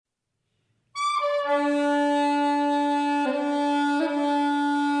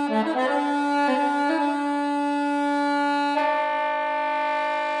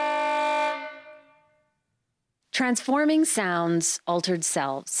Transforming sounds, altered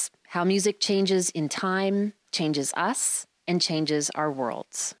selves. How music changes in time, changes us, and changes our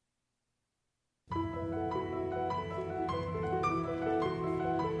worlds.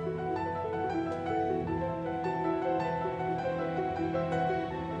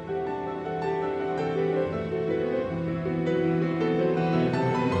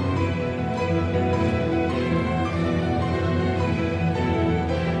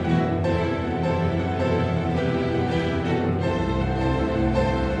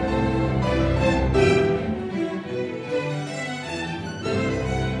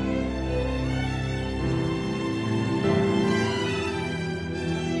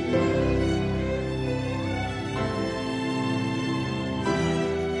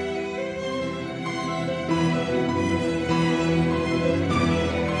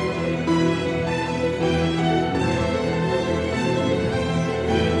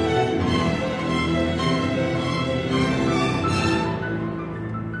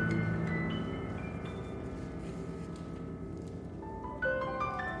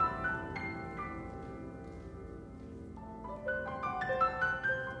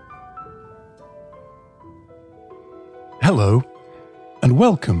 Hello, and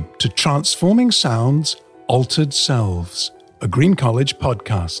welcome to Transforming Sounds, Altered Selves, a Green College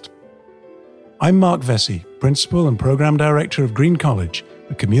podcast. I'm Mark Vesey, Principal and Program Director of Green College,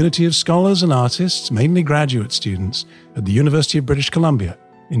 a community of scholars and artists, mainly graduate students, at the University of British Columbia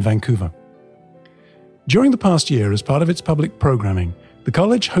in Vancouver. During the past year, as part of its public programming, the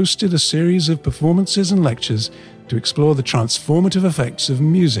college hosted a series of performances and lectures to explore the transformative effects of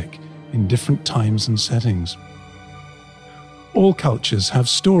music in different times and settings. All cultures have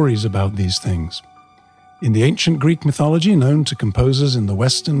stories about these things. In the ancient Greek mythology known to composers in the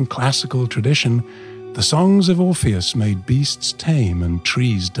Western classical tradition, the songs of Orpheus made beasts tame and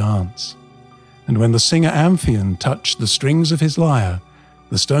trees dance. And when the singer Amphion touched the strings of his lyre,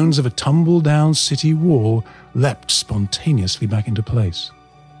 the stones of a tumble-down city wall leapt spontaneously back into place.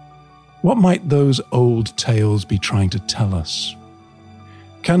 What might those old tales be trying to tell us?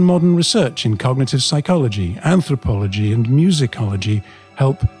 Can modern research in cognitive psychology, anthropology, and musicology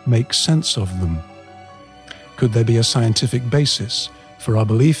help make sense of them? Could there be a scientific basis for our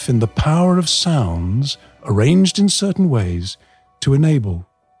belief in the power of sounds arranged in certain ways to enable,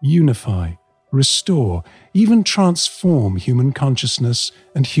 unify, restore, even transform human consciousness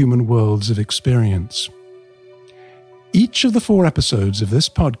and human worlds of experience? Each of the 4 episodes of this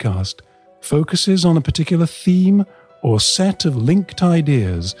podcast focuses on a particular theme or set of linked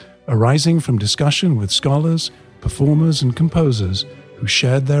ideas arising from discussion with scholars, performers, and composers who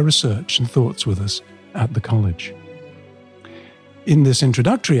shared their research and thoughts with us at the college. In this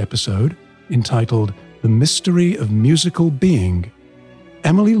introductory episode, entitled The Mystery of Musical Being,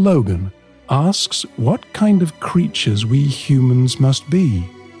 Emily Logan asks what kind of creatures we humans must be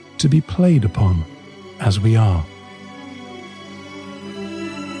to be played upon as we are.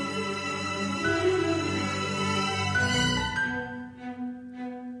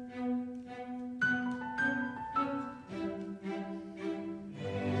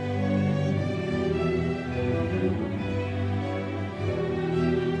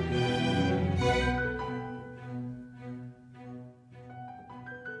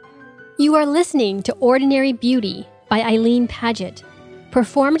 You are listening to Ordinary Beauty by Eileen Paget,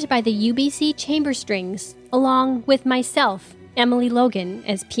 performed by the UBC Chamber Strings, along with myself, Emily Logan,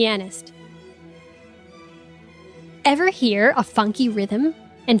 as pianist. Ever hear a funky rhythm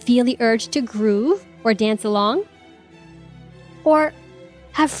and feel the urge to groove or dance along? Or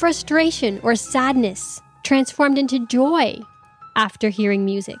have frustration or sadness transformed into joy after hearing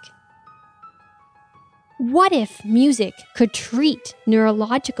music? What if music could treat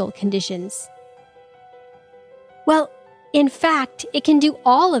neurological conditions? Well, in fact, it can do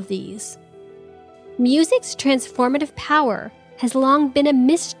all of these. Music's transformative power has long been a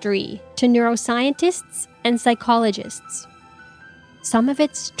mystery to neuroscientists and psychologists. Some of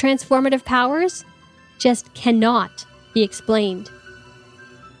its transformative powers just cannot be explained.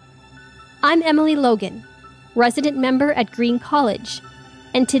 I'm Emily Logan, resident member at Green College,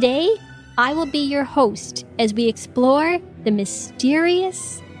 and today I will be your host as we explore the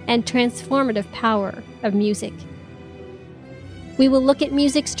mysterious and transformative power of music. We will look at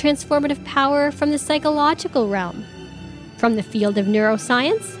music's transformative power from the psychological realm, from the field of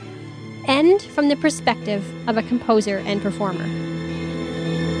neuroscience, and from the perspective of a composer and performer.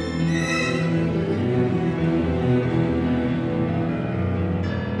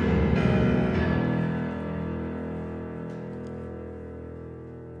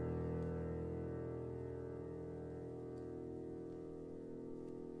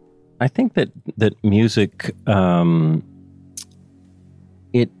 I think that music,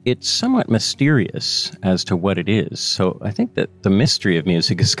 it's somewhat mysterious as to what it is. So I think that the mystery of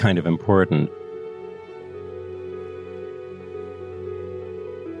music is kind of important.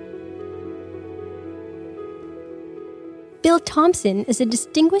 Bill Thompson is a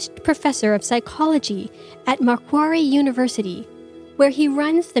distinguished professor of psychology at Macquarie University, where he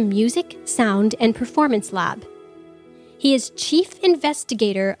runs the Music, Sound, and Performance Lab. He is chief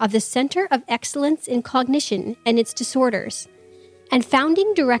investigator of the Center of Excellence in Cognition and its Disorders, and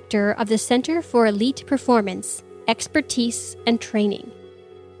founding director of the Center for Elite Performance, Expertise, and Training.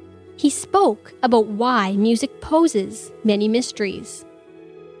 He spoke about why music poses many mysteries.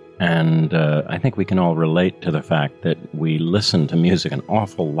 And I think we can all relate to the fact that we listen to music an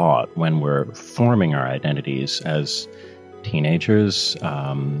awful lot when we're forming our identities as teenagers,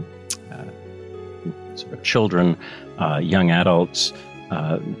 sort of children, young adults.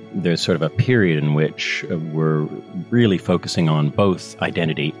 There's sort of a period in which we're really focusing on both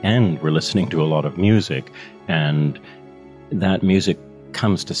identity and we're listening to a lot of music. And that music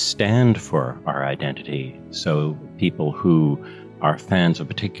comes to stand for our identity. So people who are fans of a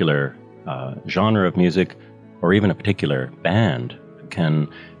particular genre of music or even a particular band can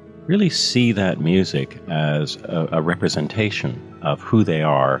really see that music as a representation of who they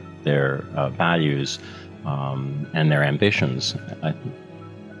are, their values, and their ambitions.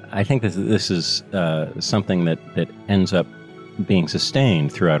 I think that this is something that ends up being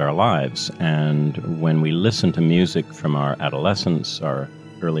sustained throughout our lives. And when we listen to music from our adolescence, our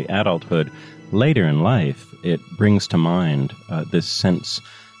early adulthood, later in life, it brings to mind this sense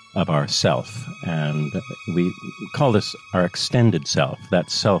of ourself. And we call this our extended self,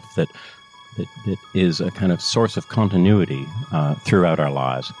 that self that is a kind of source of continuity throughout our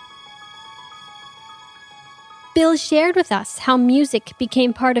lives. Bill shared with us how music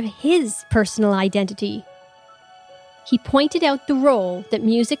became part of his personal identity. He pointed out the role that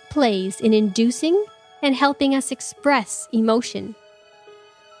music plays in inducing and helping us express emotion.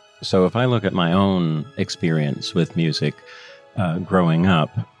 So if I look at my own experience with music growing up,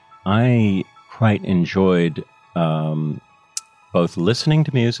 I quite enjoyed both listening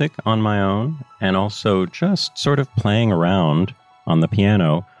to music on my own and also just sort of playing around on the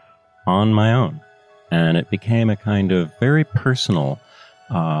piano on my own. And it became a kind of very personal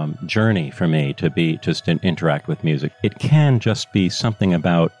journey for me to interact with music. It can just be something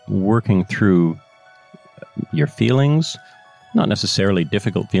about working through your feelings, not necessarily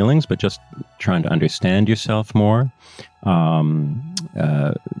difficult feelings, but just trying to understand yourself more, to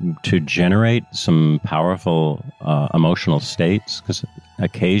generate some powerful emotional states, because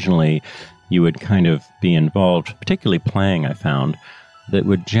occasionally you would kind of be involved, particularly playing, I found, that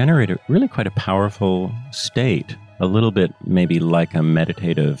would generate really quite a powerful state, a little bit maybe like a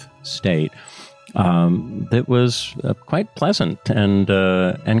meditative state, that was quite pleasant and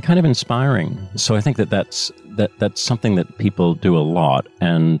kind of inspiring. So I think that's something that people do a lot,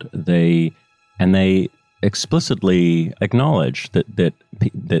 and they explicitly acknowledge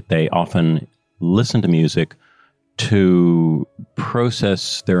that they often listen to music to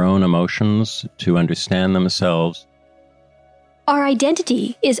process their own emotions, to understand themselves. Our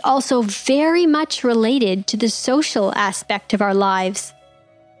identity is also very much related to the social aspect of our lives.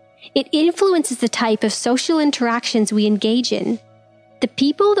 It influences the type of social interactions we engage in, the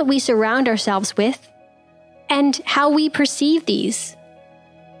people that we surround ourselves with, and how we perceive these.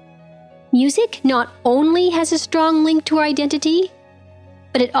 Music not only has a strong link to our identity,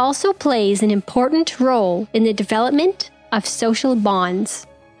 but it also plays an important role in the development of social bonds.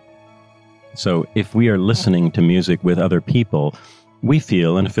 So if we are listening to music with other people, we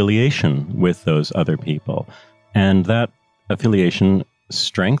feel an affiliation with those other people. And that affiliation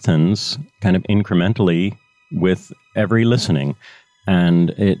strengthens kind of incrementally with every listening.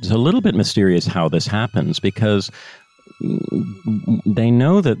 And it's a little bit mysterious how this happens, because they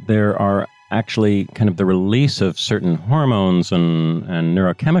know that there are actually kind of the release of certain hormones and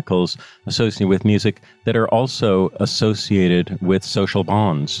neurochemicals associated with music that are also associated with social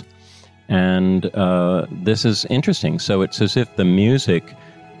bonds. And this is interesting. So it's as if the music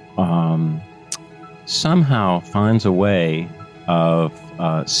somehow finds a way of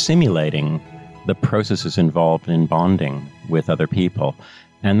simulating the processes involved in bonding with other people.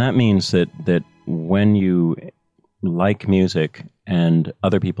 And that means that when you like music and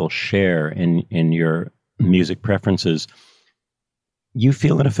other people share in your music preferences, you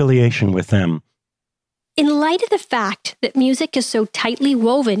feel an affiliation with them. In light of the fact that music is so tightly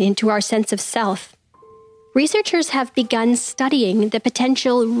woven into our sense of self, researchers have begun studying the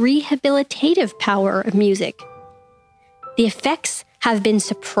potential rehabilitative power of music. The effects have been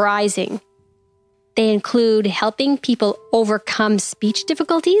surprising. They include helping people overcome speech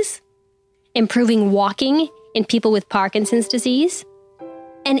difficulties, improving walking in people with Parkinson's disease,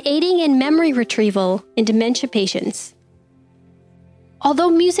 and aiding in memory retrieval in dementia patients.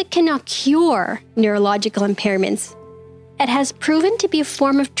 Although music cannot cure neurological impairments, it has proven to be a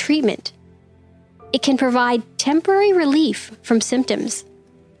form of treatment. It can provide temporary relief from symptoms.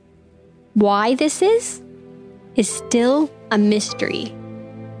 Why this is still a mystery.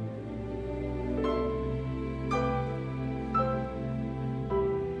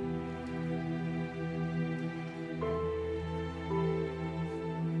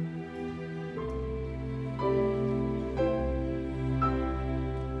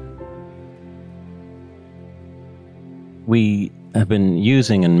 We have been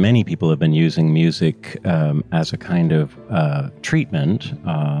using, and many people have been using music as a kind of treatment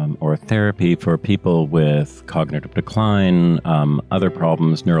or therapy for people with cognitive decline, other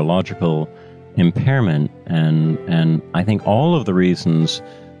problems, neurological impairment. And I think all of the reasons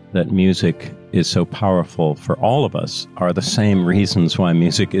that music is so powerful for all of us are the same reasons why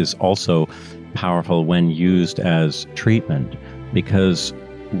music is also powerful when used as treatment. Because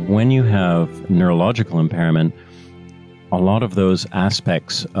when you have neurological impairment, a lot of those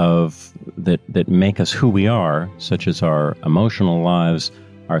aspects of that make us who we are, such as our emotional lives,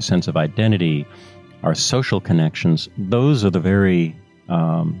 our sense of identity, our social connections, those are the very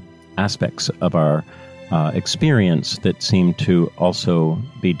aspects of our experience that seem to also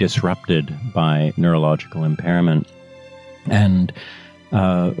be disrupted by neurological impairment. And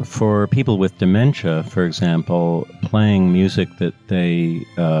for people with dementia, for example, playing music that they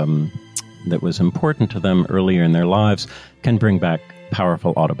that was important to them earlier in their lives can bring back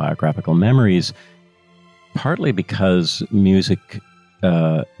powerful autobiographical memories, partly because music,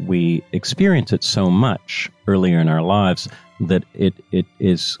 we experience it so much earlier in our lives that it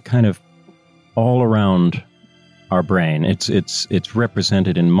is kind of all around our brain. It's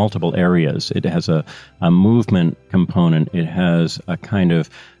represented in multiple areas. It has a movement component. It has a kind of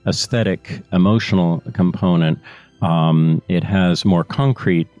aesthetic, emotional component. It has more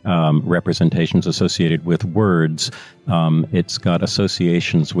concrete representations associated with words. It's got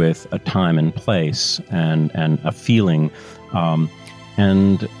associations with a time and place and a feeling,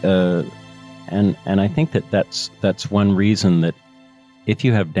 and I think that's one reason that if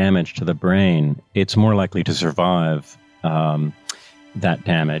you have damage to the brain, it's more likely to survive that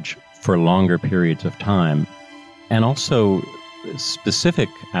damage for longer periods of time, and also specific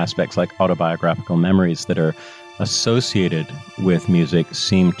aspects like autobiographical memories that are associated with music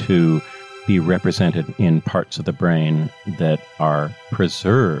seem to be represented in parts of the brain that are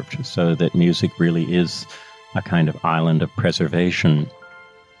preserved, so that music really is a kind of island of preservation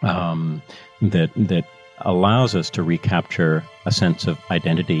that allows us to recapture a sense of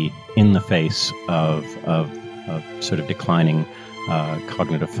identity in the face of sort of declining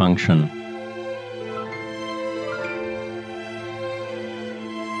cognitive function.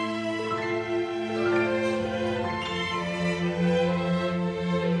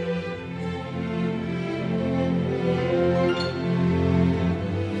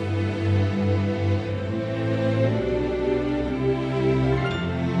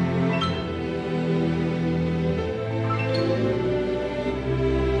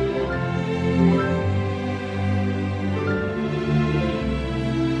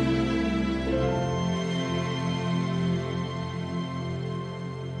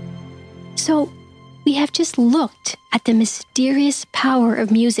 So, we have just looked at the mysterious power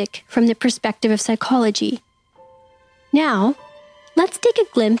of music from the perspective of psychology. Now, let's take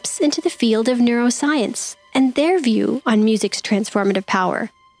a glimpse into the field of neuroscience and their view on music's transformative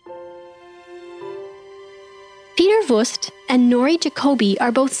power. Peter Wust and Nori Jacobi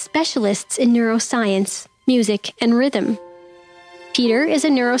are both specialists in neuroscience, music, and rhythm. Peter is a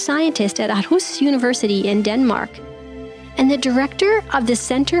neuroscientist at Aarhus University in Denmark, and the director of the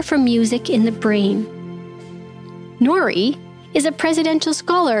Center for Music in the Brain. Nori is a presidential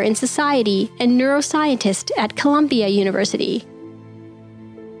scholar in society and neuroscientist at Columbia University.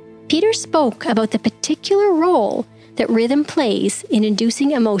 Peter spoke about the particular role that rhythm plays in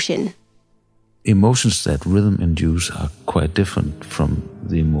inducing emotion. Emotions that rhythm induce are quite different from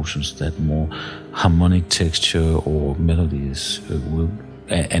the emotions that more harmonic texture or melodies will,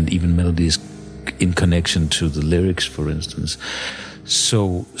 and even melodies in connection to the lyrics, for instance.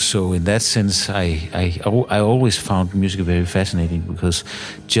 So in that sense, I always found music very fascinating, because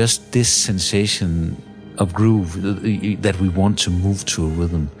just this sensation of groove that we want to move to a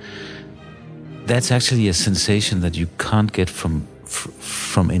rhythm, that's actually a sensation that you can't get from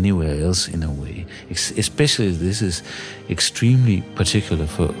from anywhere else in a way. Especially this is extremely particular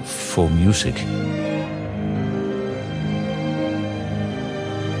for music.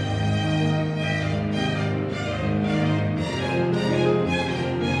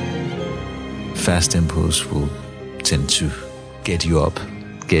 Fast tempos will tend to get you up,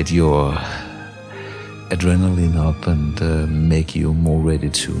 get your adrenaline up, and make you more ready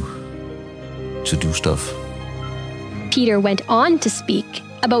to do stuff. Peter went on to speak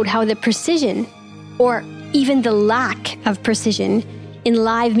about how the precision, or even the lack of precision, in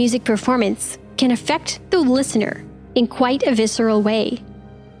live music performance can affect the listener in quite a visceral way.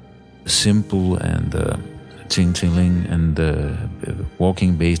 Simple and ting-tingling and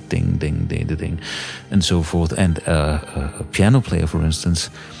walking bass, ding, ding, ding, ding, ding, and so forth. And a piano player, for instance,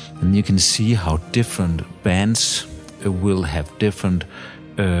 and you can see how different bands will have different.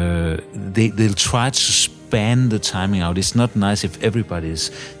 They'll try to span the timing out. It's not nice if everybody is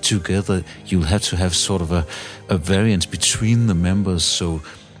together. You'll have to have sort of a variance between the members. So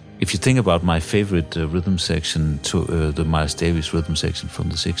if you think about my favorite rhythm section, the Miles Davis rhythm section from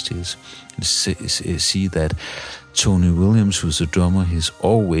the 60s, see that Tony Williams, who's a drummer, he's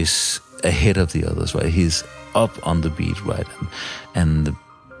always ahead of the others, right? He's up on the beat, right? And the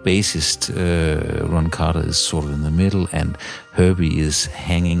bassist, Ron Carter, is sort of in the middle, and Herbie is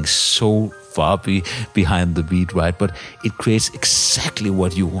hanging so far behind the beat, right? But it creates exactly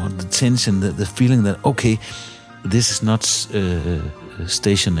what you want, the tension, the feeling that, okay, this is not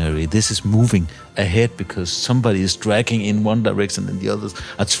stationary, this is moving ahead because somebody is dragging in one direction and the others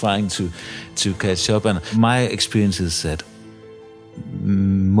are trying to catch up. And my experience is that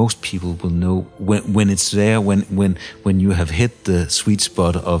most people will know when it's there, when you have hit the sweet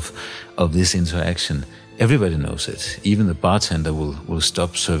spot of this interaction. Everybody knows it. Even the bartender will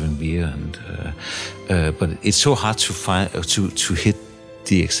stop serving beer, and but it's so hard to find to hit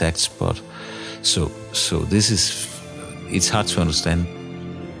the exact spot. So this is, it's hard to understand.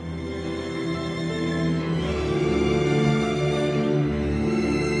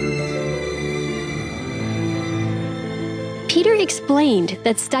 Peter explained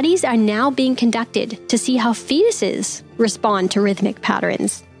that studies are now being conducted to see how fetuses respond to rhythmic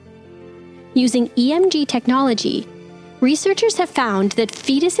patterns. Using EMG technology, researchers have found that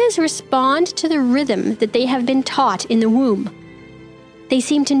fetuses respond to the rhythm that they have been taught in the womb. They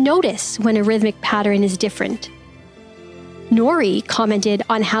seem to notice when a rhythmic pattern is different. Nori commented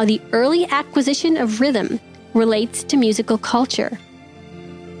on how the early acquisition of rhythm relates to musical culture.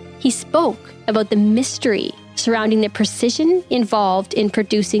 He spoke about the mystery surrounding the precision involved in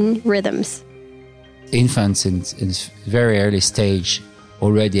producing rhythms. Infants in very early stage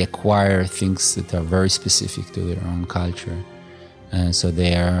already acquire things that are very specific to their own culture. So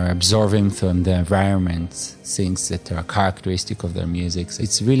they are absorbing from the environment things that are characteristic of their music. So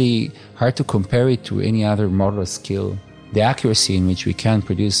it's really hard to compare it to any other motor skill. The accuracy in which we can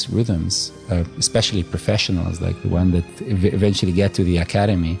produce rhythms, especially professionals like the one that eventually get to the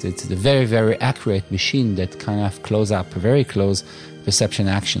academy, it's a very, very accurate machine that kind of close up a very close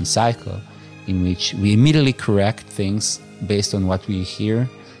perception-action cycle in which we immediately correct things based on what we hear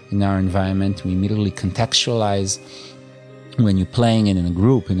in our environment. We immediately contextualize. When you're playing in a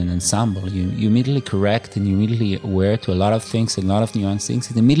group, in an ensemble, you immediately correct and you're immediately aware to a lot of things, a lot of nuanced things,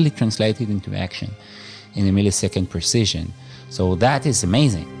 and immediately translate it into action in a millisecond precision. So that is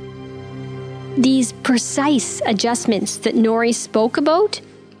amazing. These precise adjustments that Nori spoke about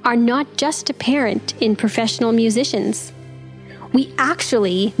are not just apparent in professional musicians. We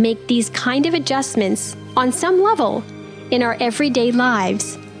actually make these kind of adjustments on some level in our everyday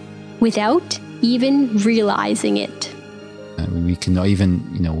lives without even realizing it. We can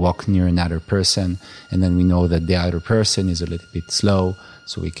even, walk near another person, and then we know that the other person is a little bit slow,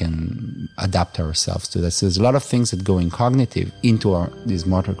 so we can adapt ourselves to that. So there's a lot of things that go in cognitive into these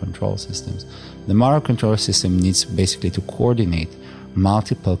motor control systems. The motor control system needs basically to coordinate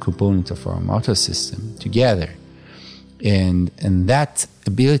multiple components of our motor system together. And that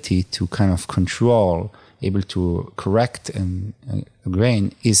ability to kind of control, able to correct and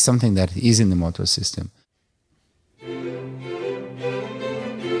grain is something that is in the motor system.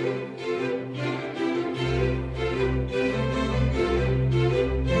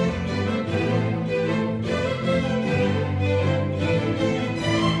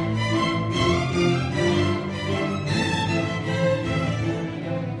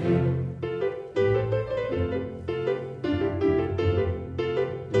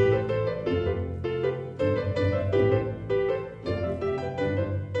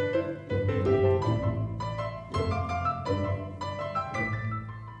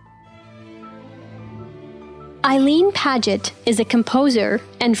 Eileen Paget is a composer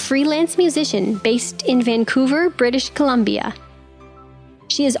and freelance musician based in Vancouver, British Columbia.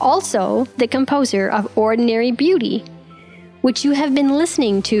 She is also the composer of Ordinary Beauty, which you have been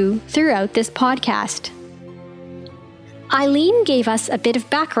listening to throughout this podcast. Eileen gave us a bit of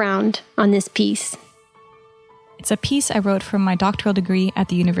background on this piece. It's a piece I wrote for my doctoral degree at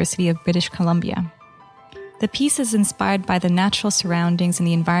the University of British Columbia. The piece is inspired by the natural surroundings and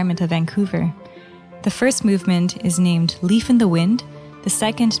the environment of Vancouver. The first movement is named Leaf in the Wind. The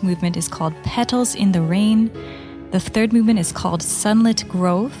second movement is called Petals in the Rain. The third movement is called Sunlit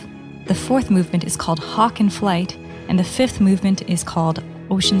Grove. The fourth movement is called Hawk in Flight. And the fifth movement is called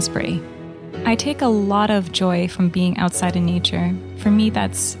Ocean Spray. I take a lot of joy from being outside in nature. For me,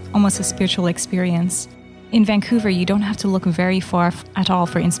 that's almost a spiritual experience. In Vancouver, you don't have to look very far at all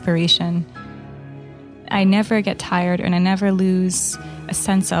for inspiration. I never get tired and I never lose a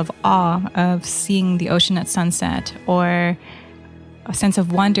sense of awe of seeing the ocean at sunset, or a sense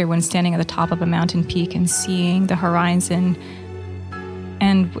of wonder when standing at the top of a mountain peak and seeing the horizon.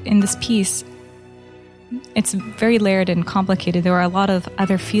 And in this piece, it's very layered and complicated. There are a lot of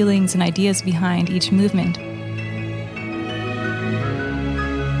other feelings and ideas behind each movement.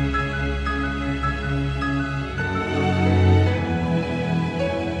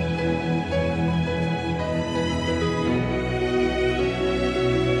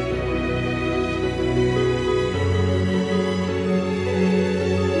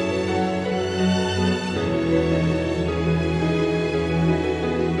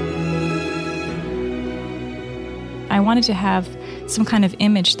 I wanted to have some kind of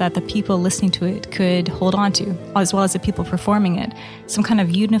image that the people listening to it could hold on to, as well as the people performing it, some kind of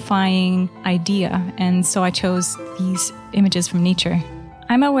unifying idea. And so I chose these images from nature.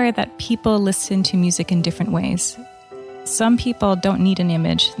 I'm aware that people listen to music in different ways. Some people don't need an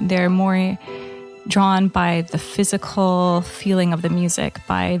image. They're more drawn by the physical feeling of the music,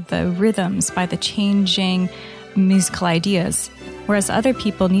 by the rhythms, by the changing musical ideas. Whereas other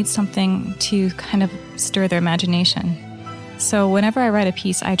people need something to kind of stir their imagination. So whenever I write a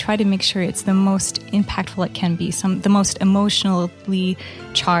piece, I try to make sure it's the most impactful it can be, the most emotionally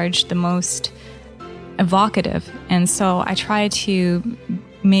charged, the most evocative. And so I try to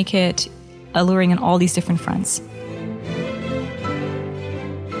make it alluring on all these different fronts.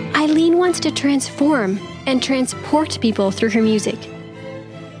 Eileen wants to transform and transport people through her music.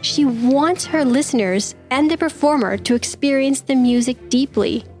 She wants her listeners and the performer to experience the music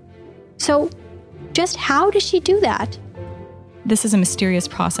deeply. So, just how does she do that? This is a mysterious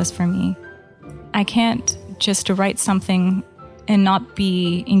process for me. I can't just write something and not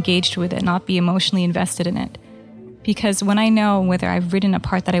be engaged with it, not be emotionally invested in it. Because when I know whether I've written a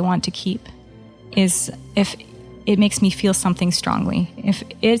part that I want to keep is if it makes me feel something strongly. If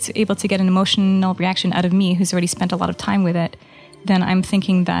it's able to get an emotional reaction out of me who's already spent a lot of time with it, then I'm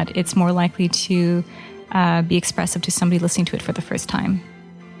thinking that it's more likely to be expressive to somebody listening to it for the first time.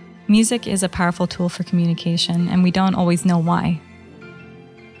 Music is a powerful tool for communication, and we don't always know why.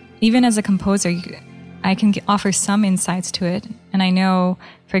 Even as a composer, I can offer some insights to it, and I know,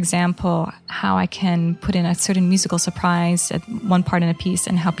 for example, how I can put in a certain musical surprise at one part in a piece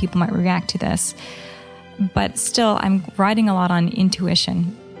and how people might react to this. But still, I'm riding a lot on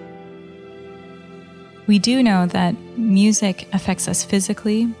intuition. We do know that music affects us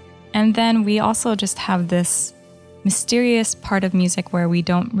physically, and then we also just have this mysterious part of music where we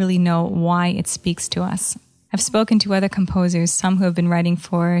don't really know why it speaks to us. I've spoken to other composers, some who have been writing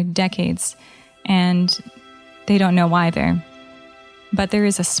for decades, and they don't know either. But there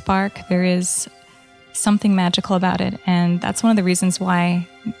is a spark, there is something magical about it, and that's one of the reasons why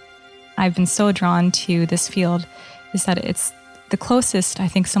I've been so drawn to this field, is that it's the closest I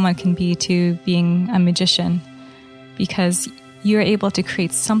think someone can be to being a magician, because you're able to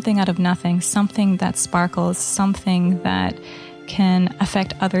create something out of nothing, something that sparkles, something that can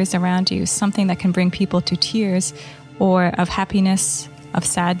affect others around you, something that can bring people to tears or of happiness, of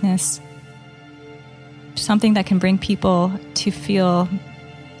sadness, something that can bring people to feel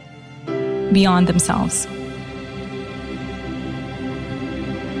beyond themselves.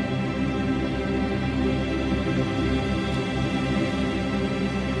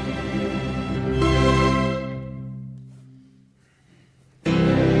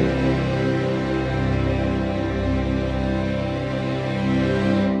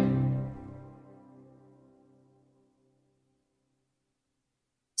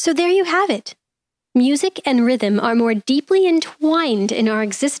 So there you have it. Music and rhythm are more deeply entwined in our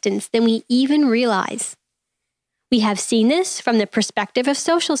existence than we even realize. We have seen this from the perspective of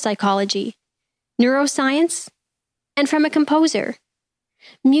social psychology, neuroscience, and from a composer.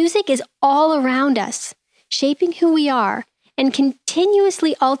 Music is all around us, shaping who we are and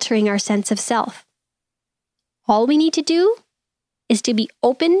continuously altering our sense of self. All we need to do is to be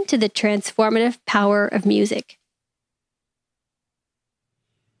open to the transformative power of music.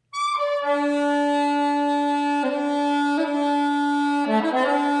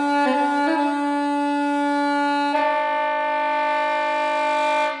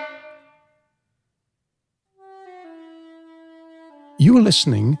 You are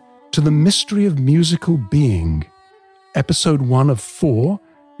listening to The Mystery of Musical Being, Episode 1 of 4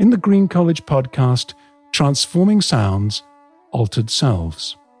 in the Green College podcast, Transforming Sounds, Altered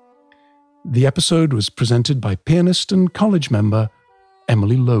Selves. The episode was presented by pianist and college member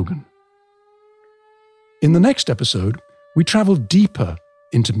Emily Logan. In the next episode, we travel deeper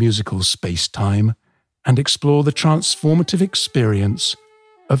into musical space-time and explore the transformative experience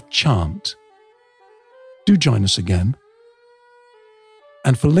of chant. Do join us again.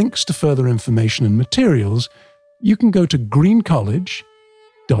 And for links to further information and materials, you can go to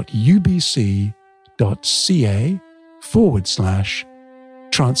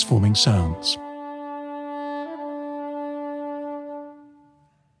greencollege.ubc.ca/transforming sounds.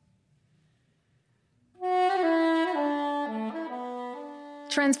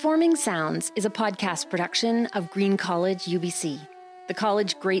 Transforming Sounds is a podcast production of Green College UBC. The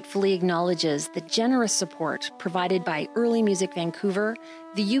college gratefully acknowledges the generous support provided by Early Music Vancouver,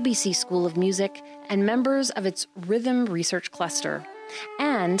 the UBC School of Music, and members of its Rhythm Research Cluster,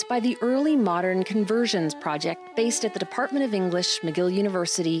 and by the Early Modern Conversions Project based at the Department of English, McGill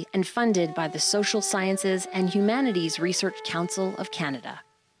University, and funded by the Social Sciences and Humanities Research Council of Canada.